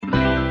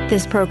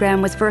This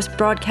program was first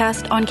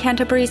broadcast on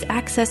Canterbury's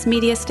access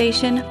media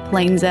station,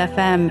 Plains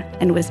FM,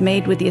 and was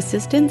made with the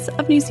assistance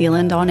of New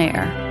Zealand On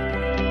Air.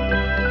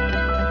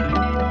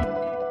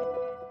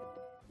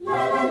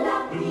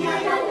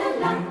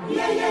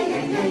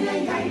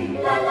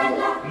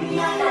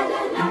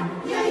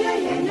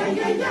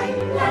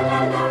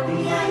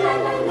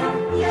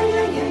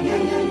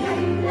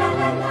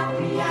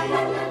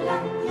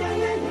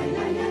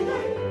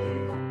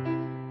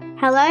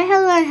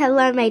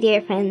 Hello, my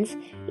dear friends.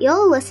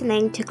 You're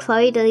listening to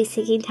Chloe Dilly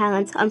Seeking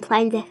Talents on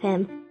Plains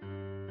FM.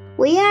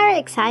 We are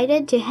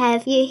excited to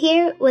have you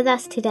here with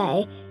us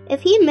today.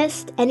 If you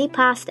missed any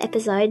past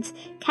episodes,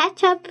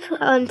 catch up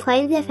on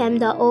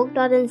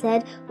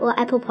plainsfm.org.nz or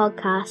Apple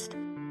Podcast.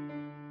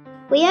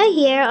 We are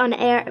here on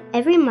air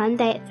every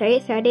Monday at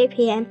 3:30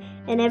 p.m.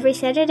 and every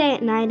Saturday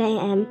at 9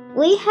 a.m.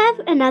 We have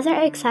another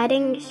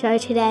exciting show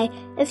today.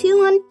 If you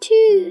want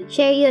to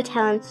share your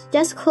talents,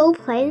 just call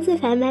Plains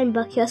FM and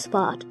book your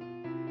spot.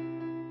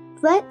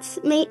 Let's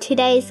meet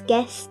today's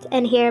guest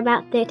and hear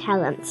about their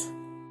talents.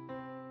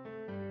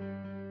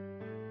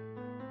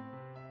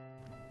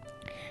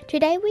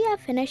 Today we are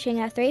finishing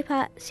a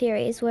 3-part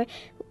series where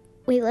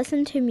we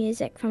listen to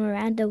music from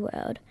around the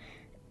world.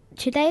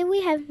 Today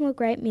we have more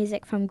great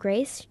music from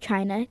Greece,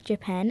 China,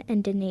 Japan,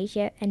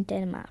 Indonesia, and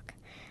Denmark.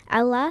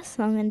 Our last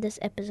song in this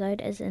episode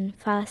is in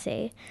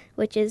Farsi,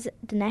 which is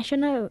the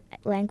national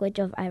language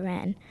of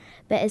Iran,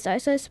 but is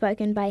also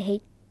spoken by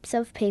heaps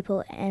of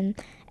people in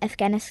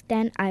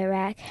Afghanistan,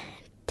 Iraq,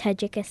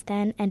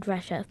 Tajikistan, and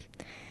Russia.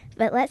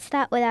 But let's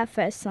start with our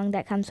first song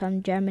that comes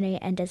from Germany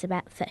and is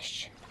about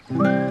fish.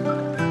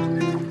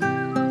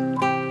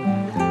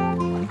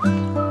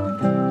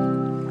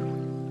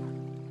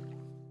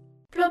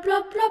 Blub,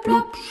 blub, blub,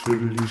 blub.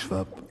 Schwibbeli,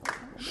 schwapp,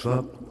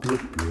 schwapp,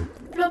 blub, blub.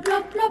 Blub,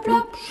 blub, blub,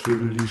 blub.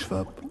 Schwibbeli,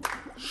 schwapp,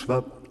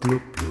 schwapp,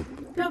 blub, blub.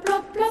 Blub,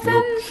 blub, blub.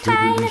 5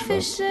 kleine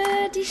Fische,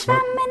 die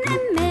schwammen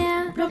im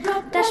Meer. Blub,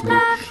 blub, da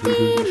sprach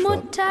die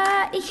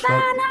Mutter, ich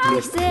warne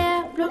euch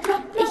sehr. Blub,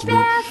 blub, ich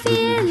wär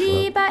viel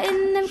lieber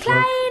in nem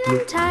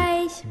kleinen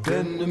Teich.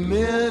 Denn im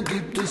Meer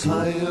gibt es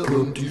Haie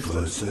und die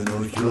fressen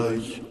euch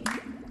gleich.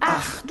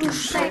 Ach du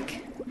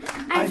Schreck,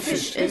 ein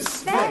Fisch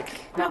ist weg.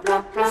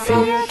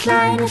 4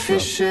 kleine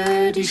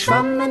Fische, die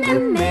schwammen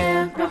im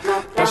Meer.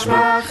 Da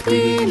sprach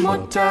die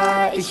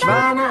Mutter, ich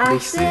warne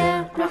euch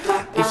sehr.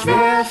 Ich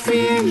wär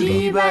viel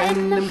lieber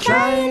in einem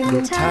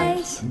kleinen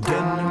Teich.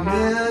 Denn im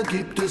Meer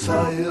gibt es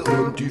Haie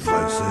und die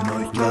fressen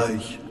euch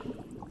gleich.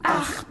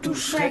 Ach du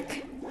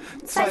Schreck,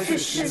 2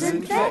 Fische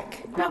sind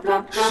weg.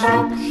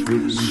 Schwapp,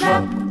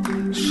 schwapp,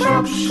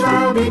 schwapp,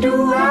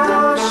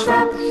 schwabidua,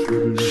 schwapp,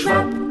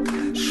 schwapp.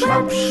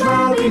 Schwapp,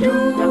 schwabidu,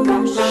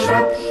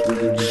 schwapp,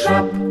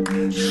 schwapp,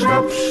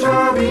 schwapp,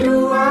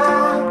 schwabidua.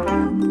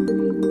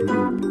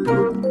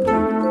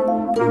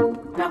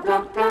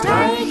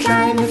 3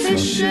 kleine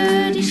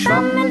Fische, die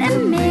schwammen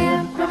im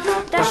Meer.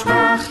 Da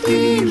sprach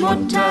die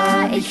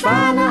Mutter, ich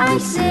warne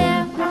euch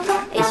sehr.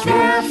 Ich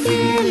wär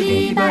viel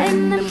lieber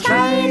in einem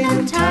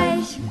kleinen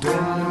Teich.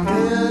 Denn im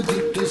Meer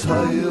gibt es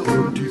Haie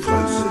und die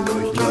fressen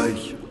euch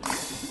gleich.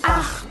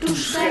 Ach du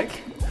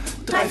Schreck,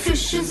 3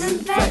 Fische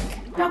sind weg.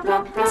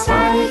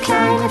 2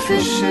 kleine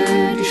Fische,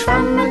 die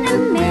schwammen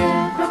im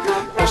Meer.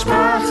 Da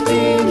sprach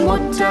die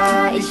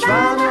Mutter, ich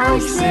warne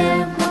euch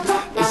sehr.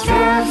 Ich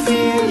wär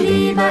viel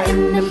lieber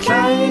in nem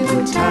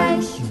kleinen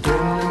Teich.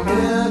 Denn im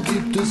Meer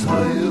gibt es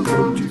Haie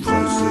und die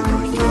fressen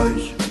euch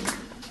gleich.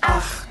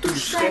 Ach du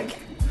Schreck,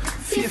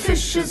 4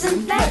 Fische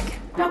sind weg.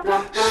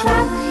 Schwapp,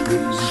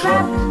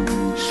 schwapp,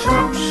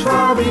 schwapp,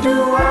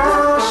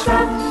 schwabidua,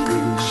 schwapp,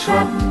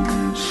 schwapp,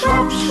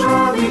 schwapp,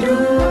 schwabidu,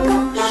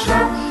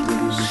 schwapp,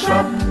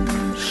 schwapp,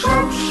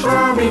 schwapp,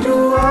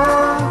 schwabidua.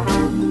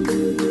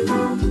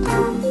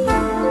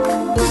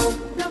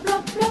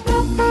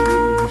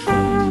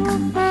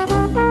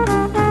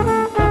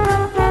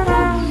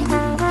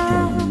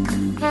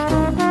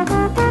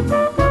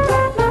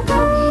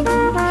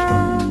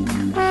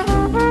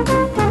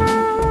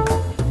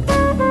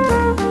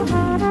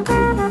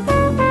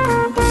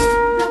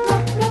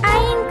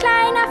 Ein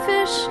kleiner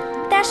Fisch,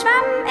 der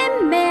schwamm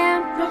im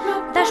Meer.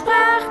 Da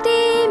sprach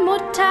die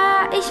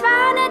Mutter, ich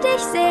warne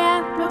dich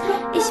sehr.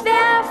 Ich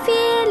wär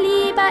viel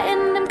lieber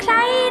in nem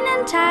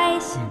kleinen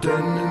Teich.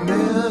 Denn im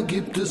Meer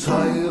gibt es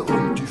Haie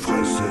und die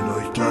fressen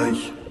euch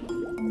gleich.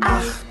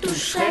 Ach du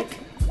Schreck,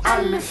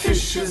 alle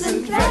Fische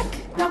sind weg.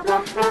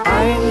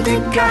 Ein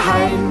dicker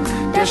Hai,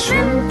 der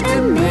schwimmt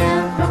im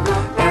Meer.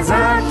 Er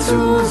sagt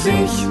zu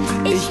sich,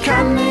 ich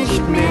kann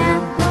nicht mehr.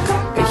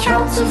 Ich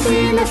hab zu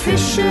viele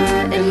Fische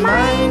in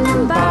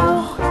meinem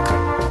Bauch.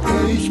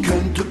 Ich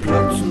könnte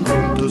platzen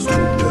und das tut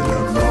er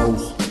dann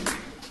auch.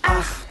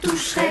 Ach du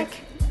Schreck,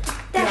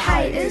 der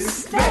Hai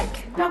ist weg.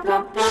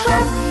 Schwapp,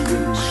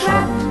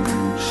 schwapp,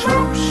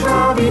 schwapp,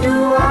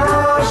 schwabidua,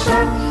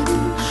 schwapp,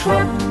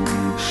 schwapp,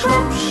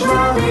 schwapp,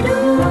 schwabidu,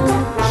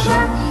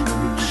 schwapp,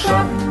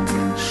 schwapp,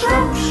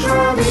 schwapp,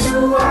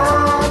 schwabidua.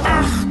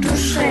 Ach du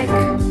Schreck,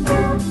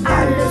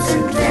 alle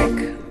sind weg.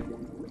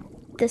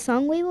 The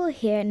song we will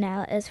hear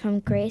now is from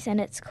Greece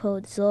and it's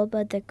called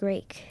Zorba the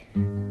Greek.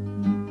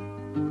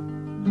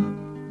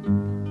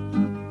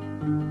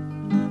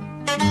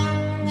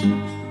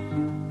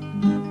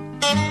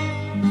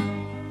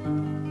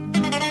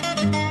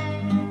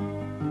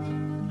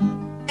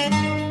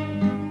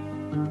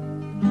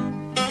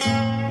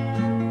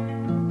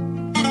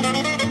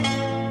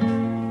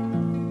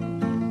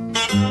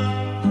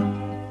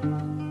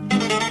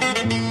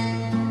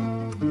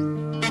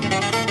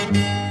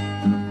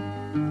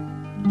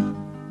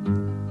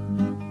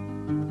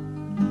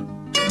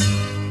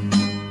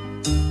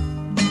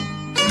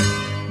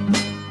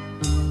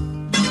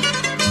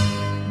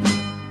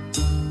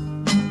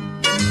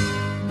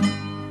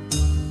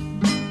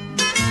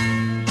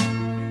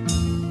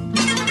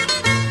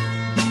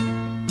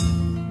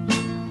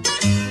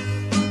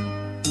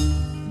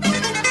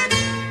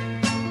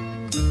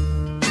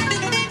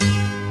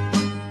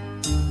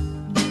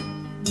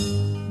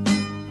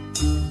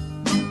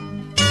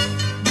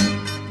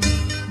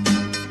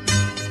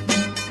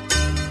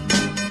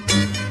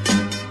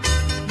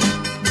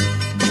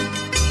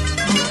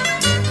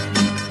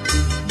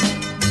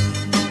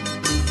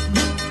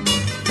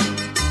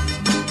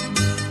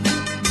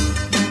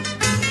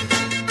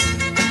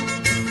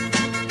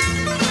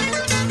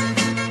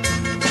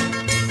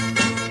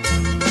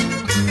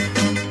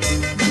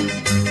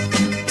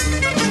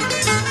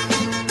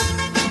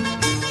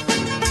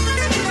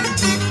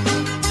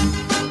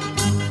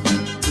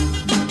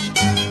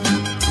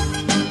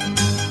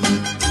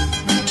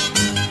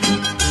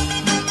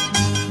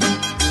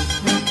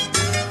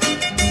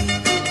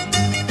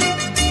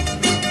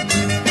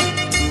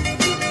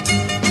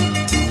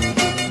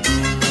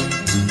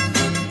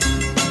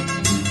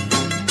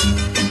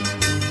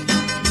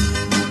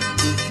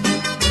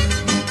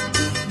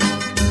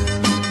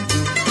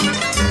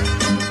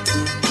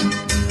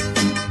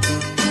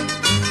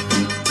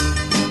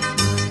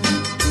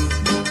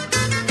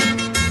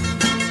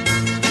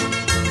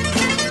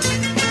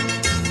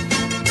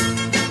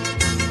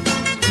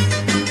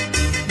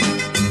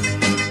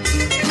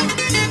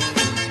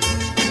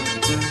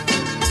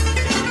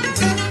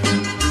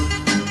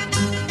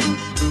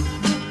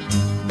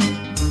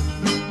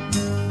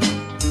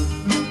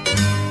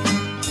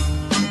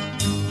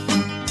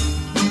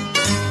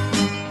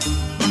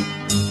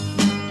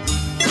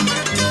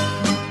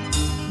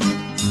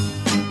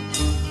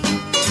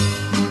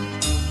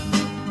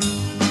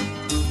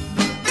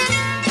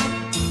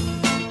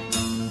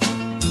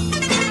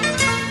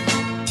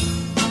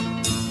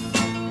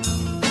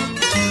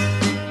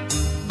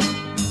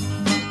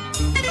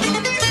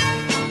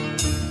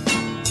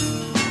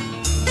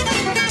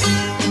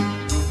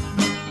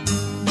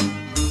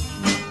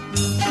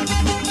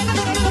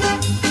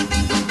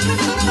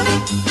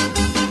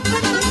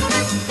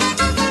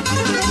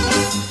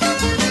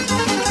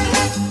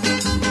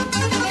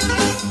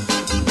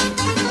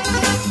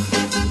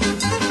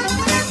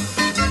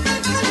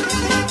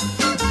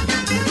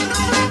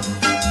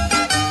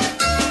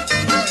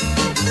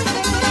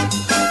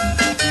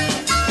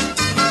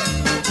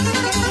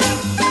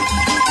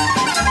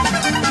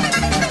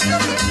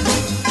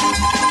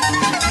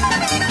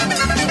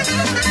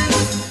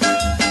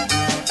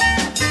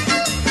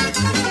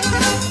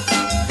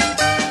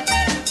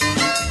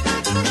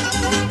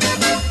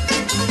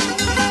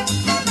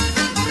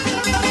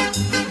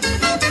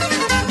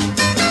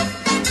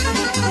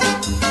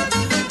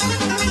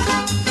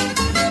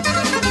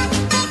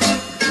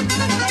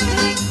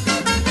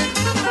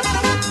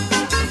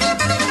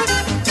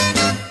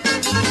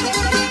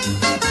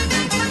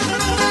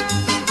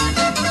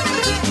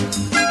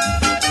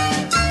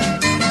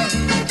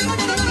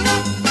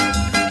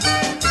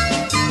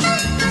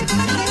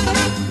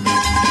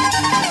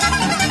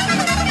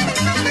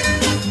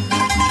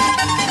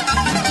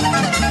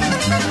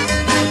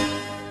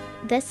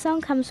 This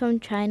song comes from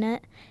China.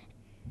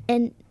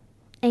 In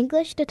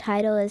English, the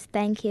title is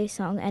Thank You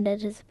Song, and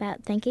it is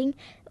about thanking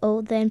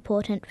all the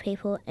important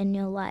people in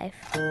your life.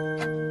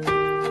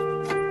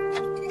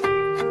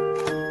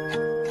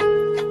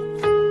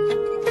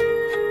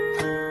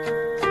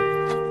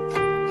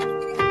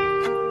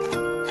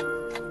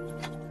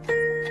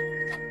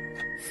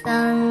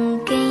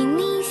 送给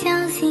你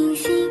小星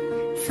星，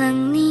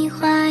送你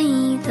花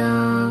一朵。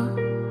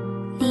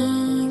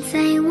你在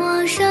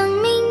我生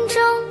命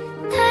中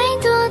太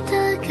多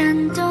的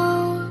感动，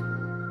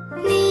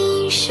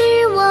你是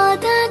我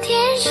的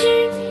天使，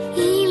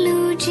一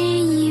路指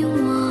引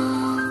我。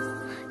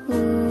无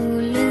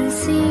论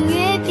岁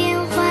月变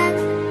幻，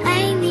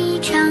爱你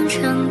唱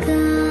成歌。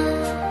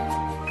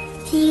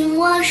听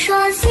我说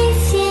谢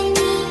谢你，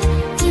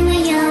因为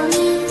有你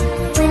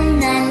温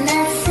暖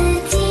了。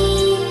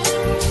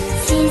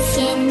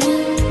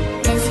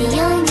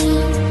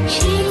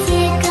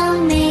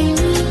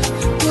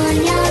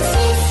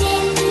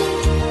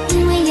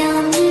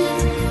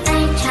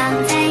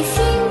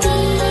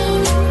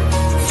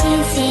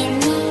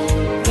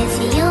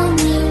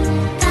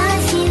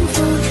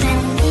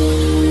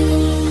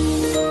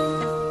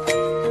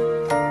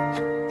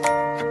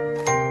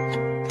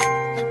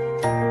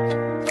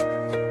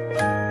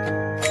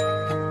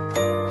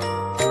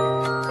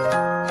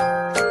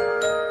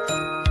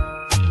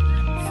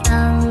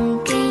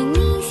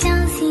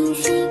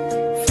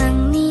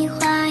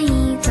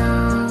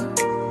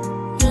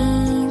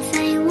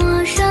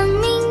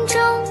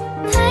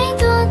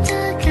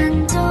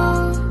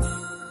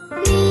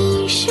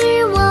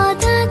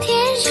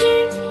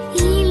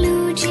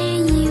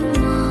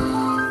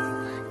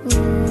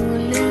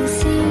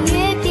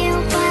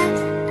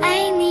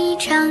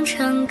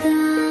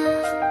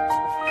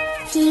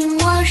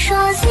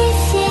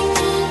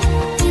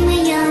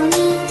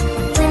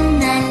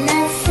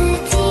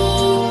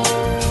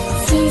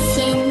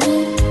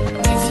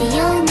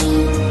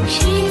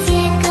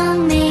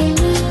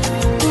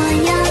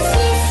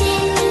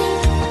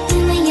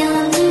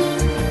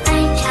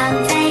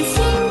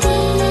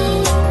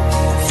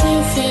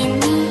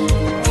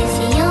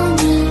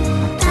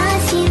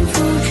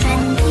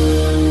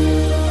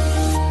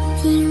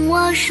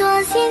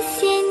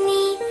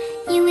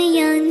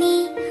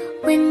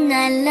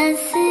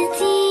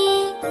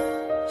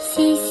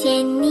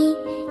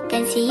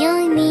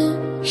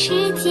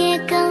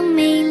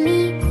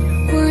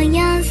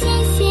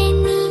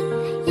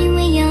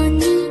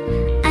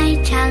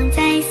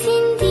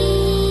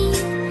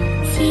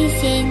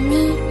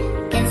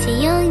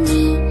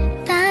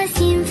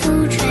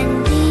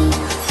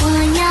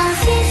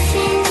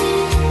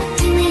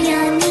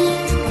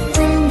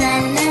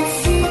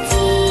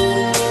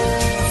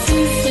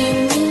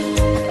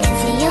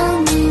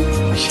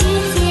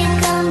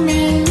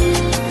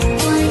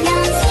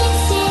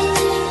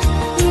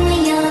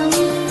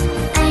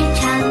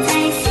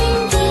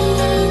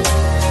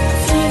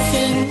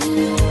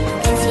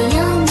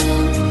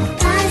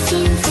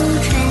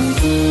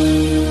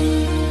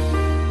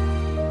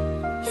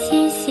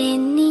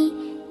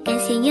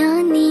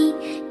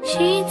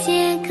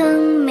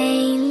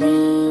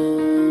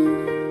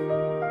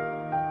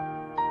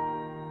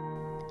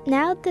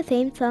 Now the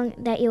theme song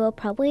that you will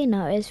probably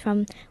know is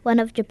from one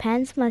of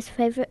Japan's most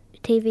favorite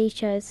TV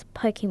shows,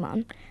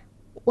 Pokemon.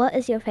 What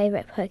is your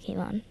favorite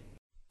Pokemon?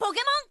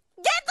 Pokemon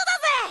Get だ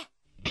ぜ!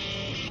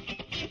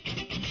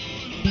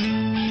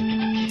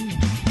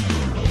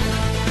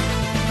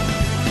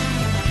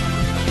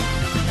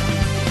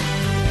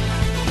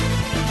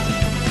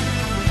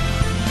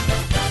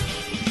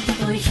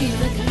 遠い日の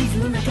中、水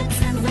の中、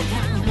草の中、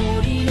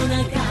森の中、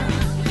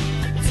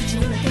土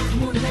の中、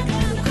雲の中、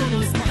こ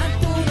のスター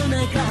トの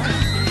中、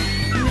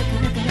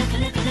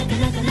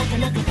なか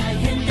なか大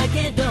変だ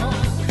けど、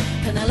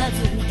必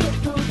ずゲッ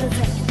トだぜ、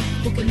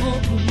ポケモン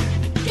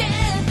ゲッ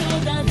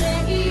トだ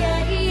ぜ。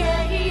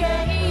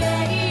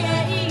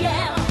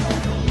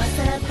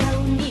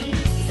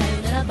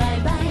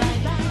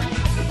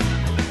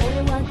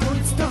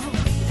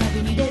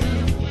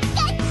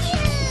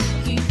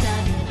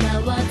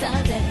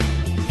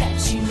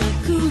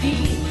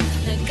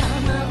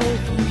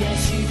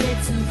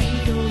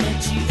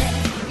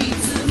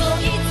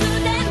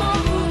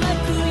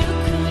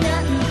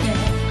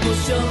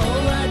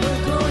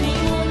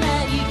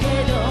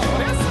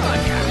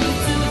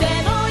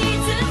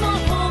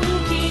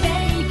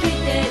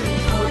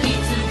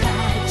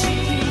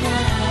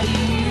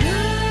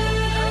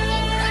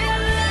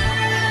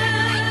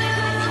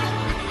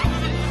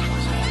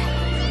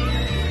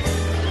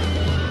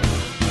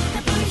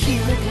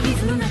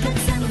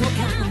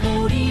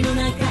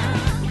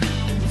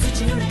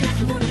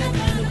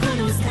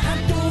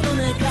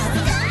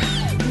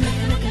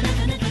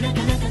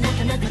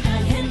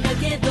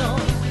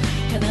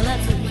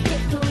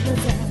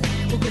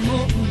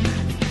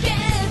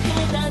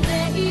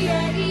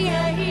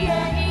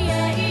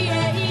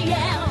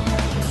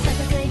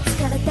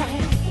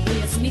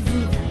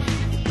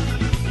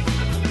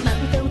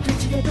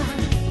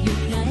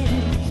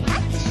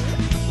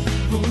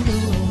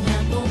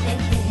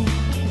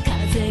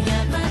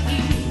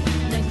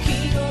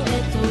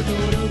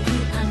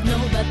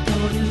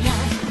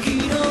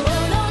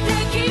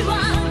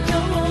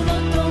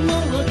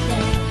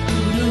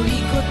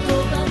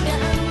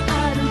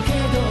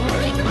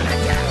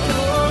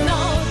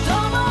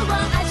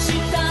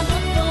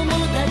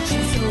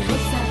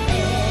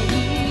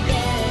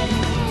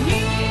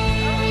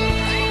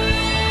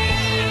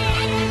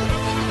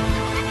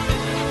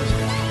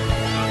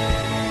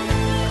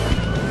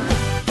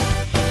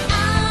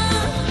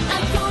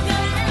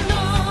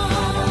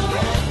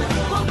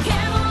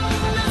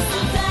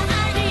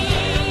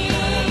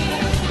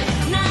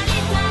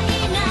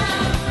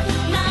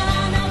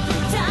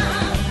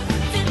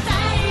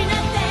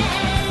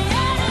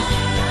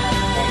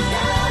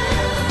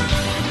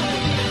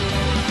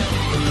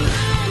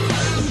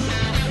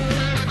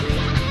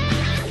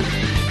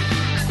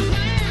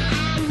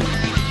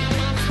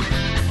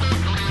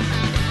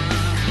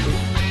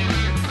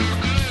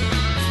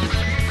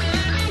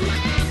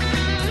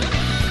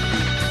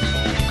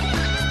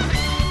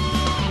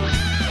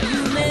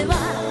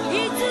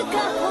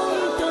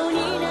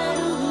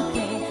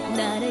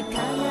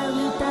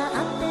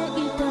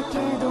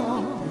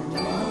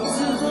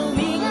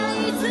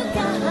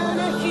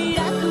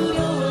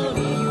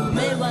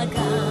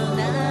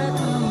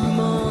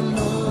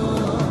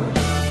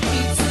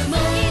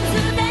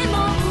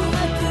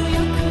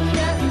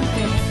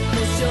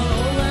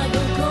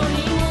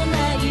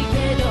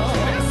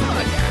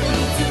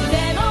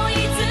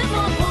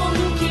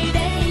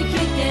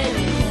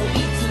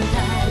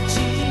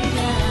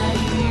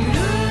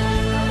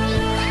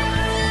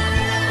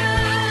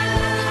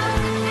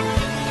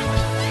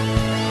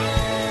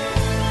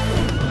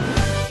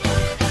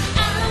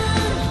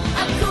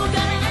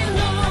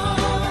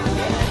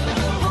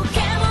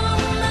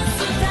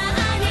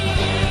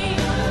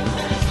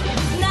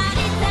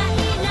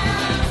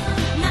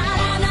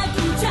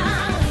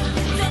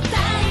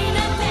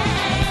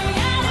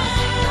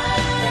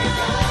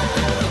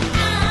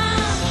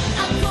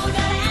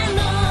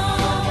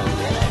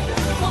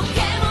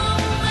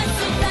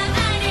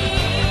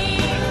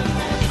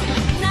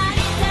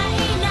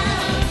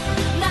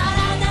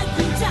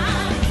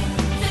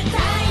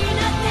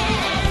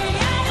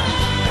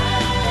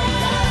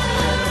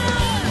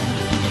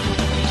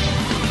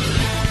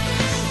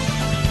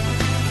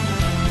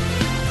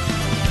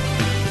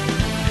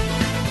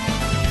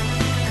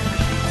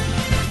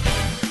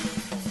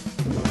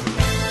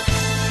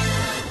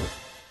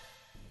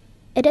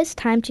It is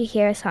time to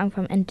hear a song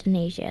from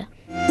Indonesia.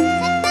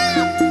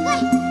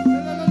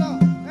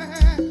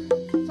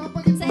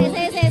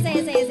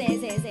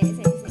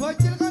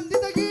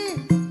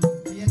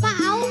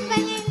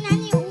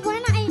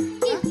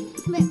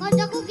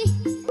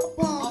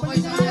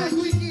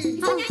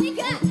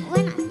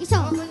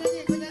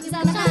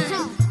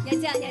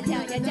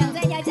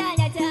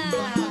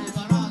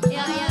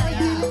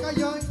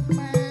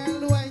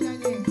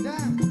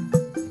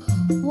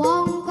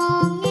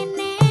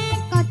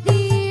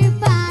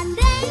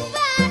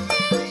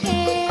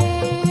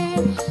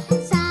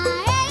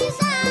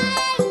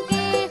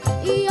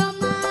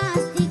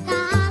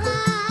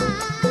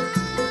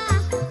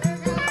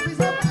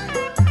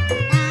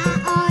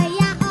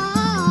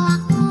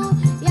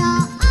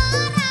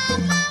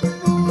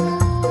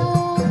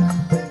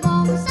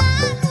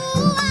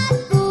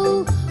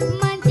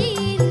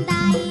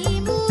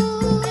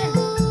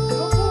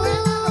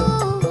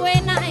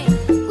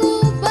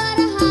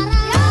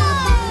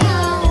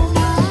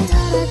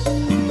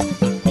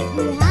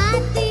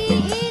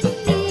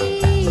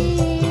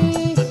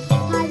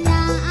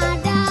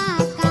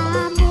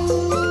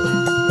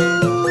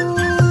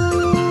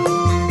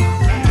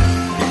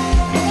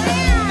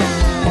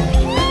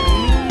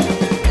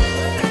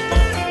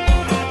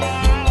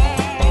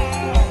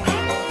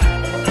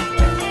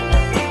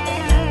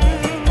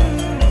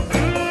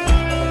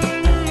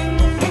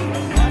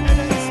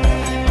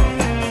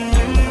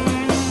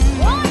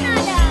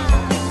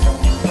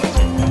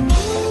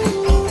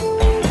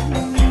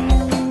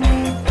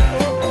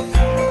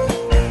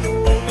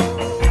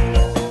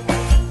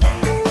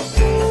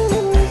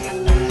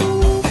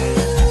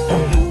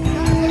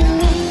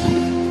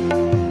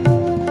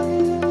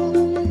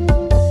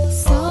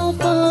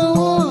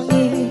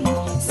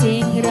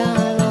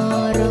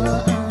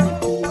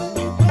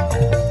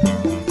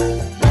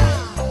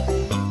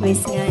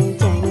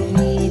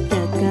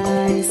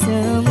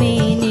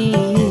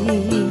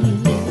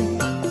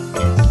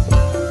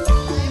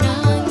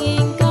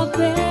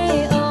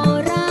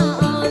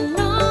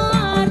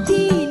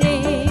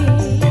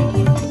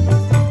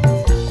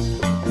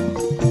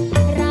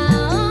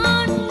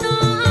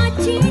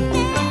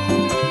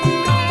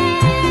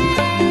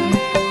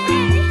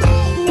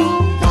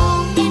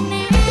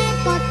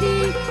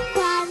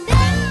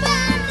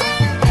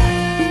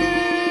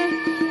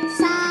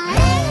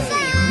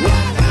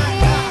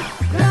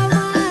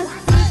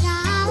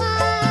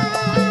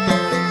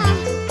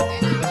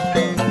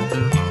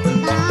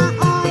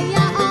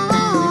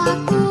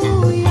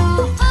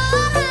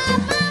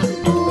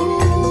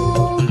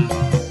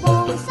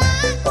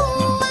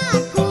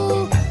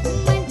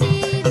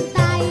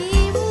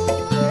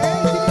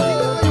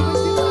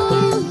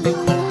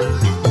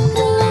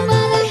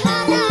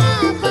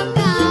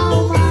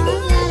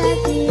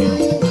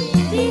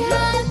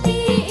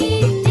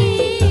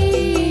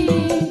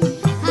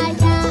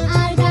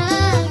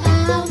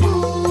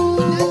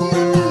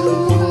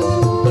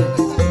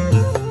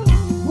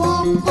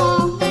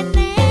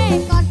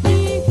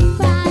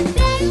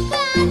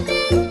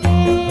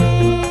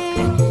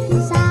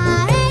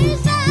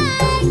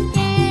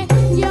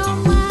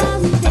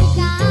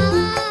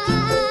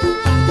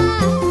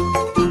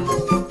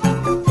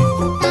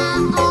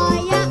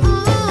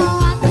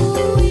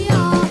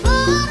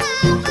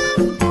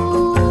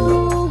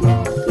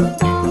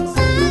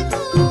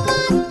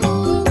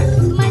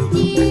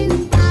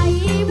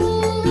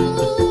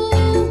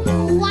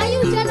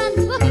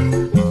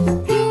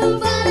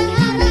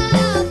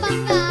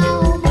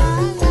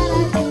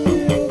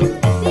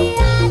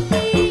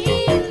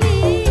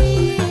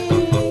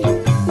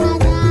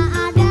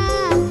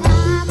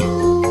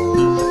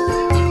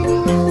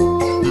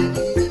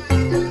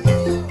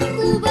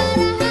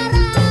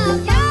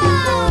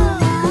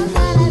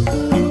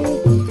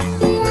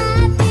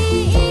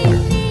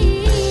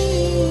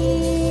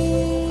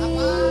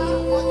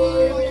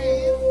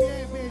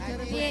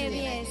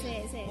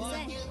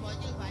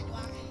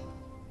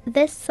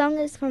 This song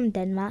is from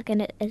Denmark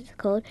and it is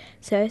called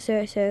So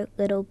So So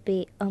Little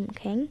Bee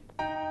King.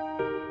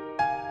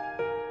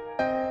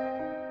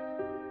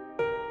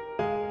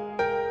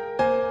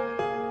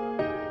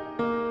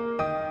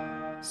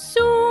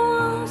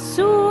 Sur,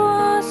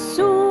 sur,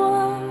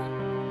 sur,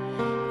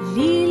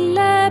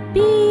 lille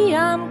bi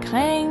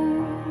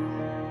omkring.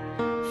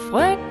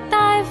 Frygt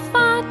dig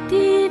for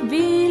de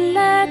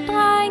vilde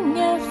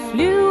drenge,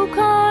 flyv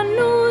kun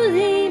ud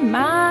i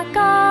mark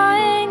og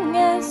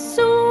enge.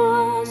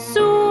 Sur,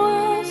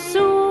 sur,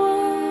 sur,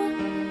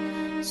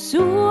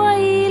 sur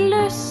i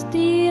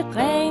lystig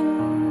ring.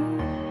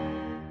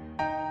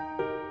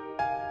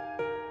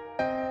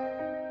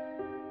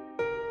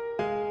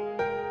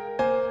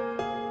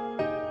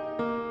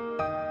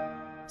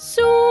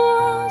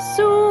 Sur,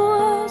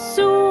 sur,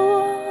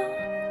 sur,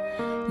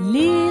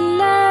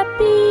 lille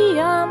bi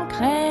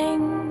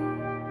omkring.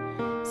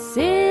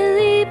 Sid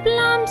i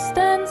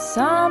blomsten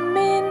som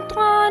en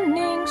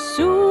dronning,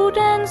 sug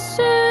den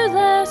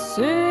søde,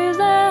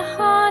 søde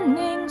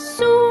honning.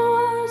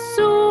 Sur,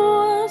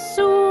 sur,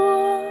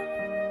 sur,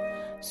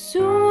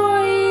 sur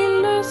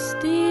i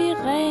lystig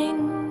ring.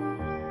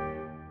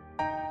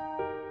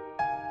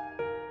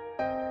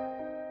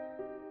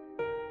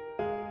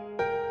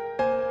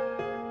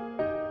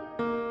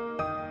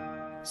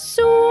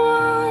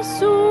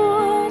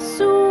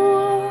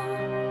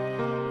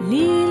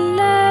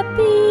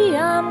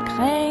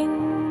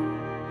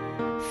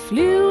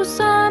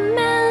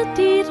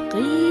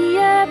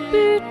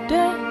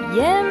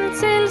 hjem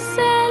til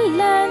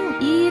cellen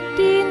i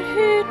din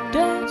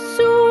hytte.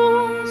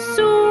 Sur,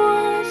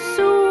 sur,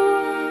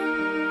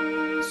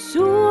 sur,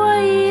 sur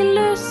i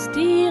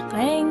lystig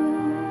ring.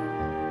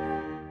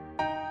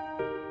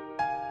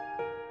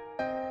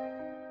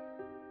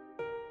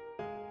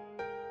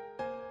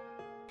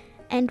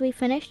 And we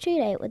finished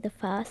today with the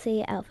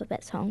Farsi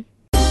alphabet song.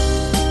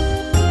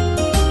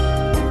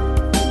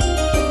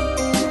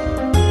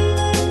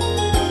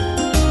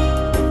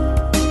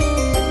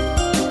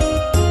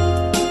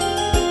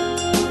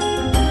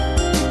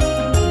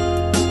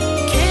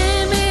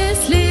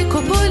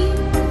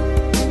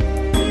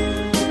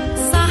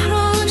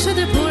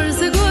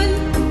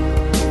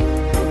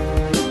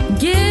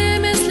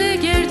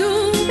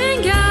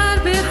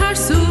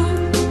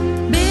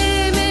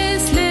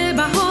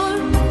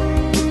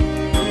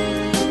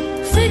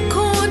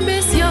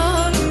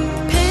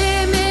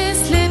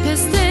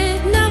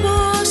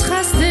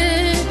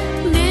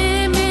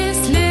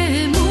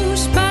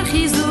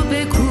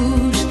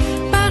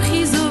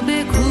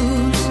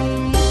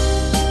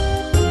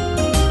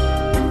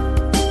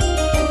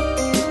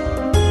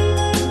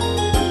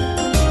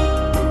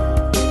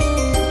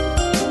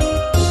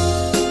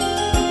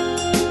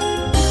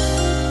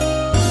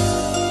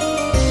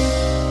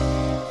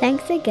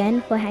 Thanks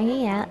again for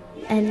hanging out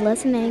and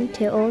listening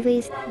to all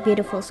these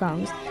beautiful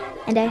songs,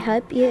 and I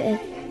hope you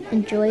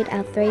enjoyed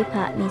our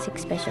 3-part music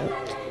special.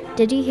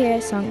 Did you hear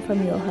a song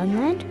from your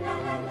homeland?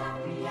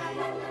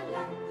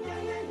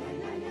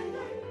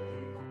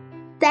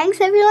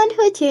 Thanks everyone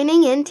for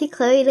tuning in to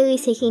Chloe Lily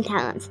Seeking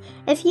Talents.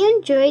 If you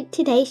enjoyed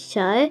today's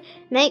show,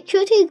 make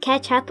sure to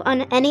catch up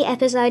on any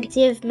episodes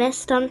you've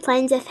missed on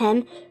Plains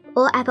FM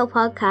or Apple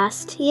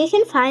Podcast. You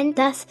can find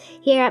us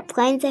here at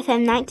Plains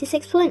FM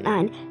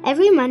 96.9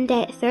 every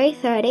Monday at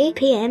 3:30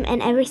 p.m.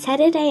 and every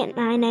Saturday at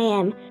 9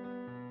 a.m.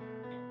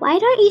 Why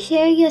don't you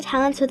share your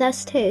talents with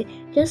us too?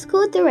 Just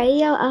call the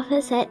radio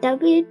office at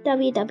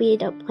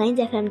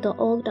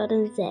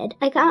www.plainsfm.org.nz.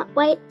 I can't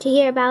wait to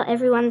hear about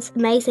everyone's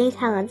amazing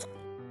talents.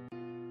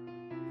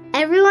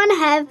 Everyone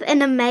have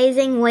an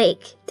amazing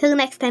week. Till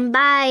next time,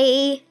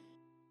 bye!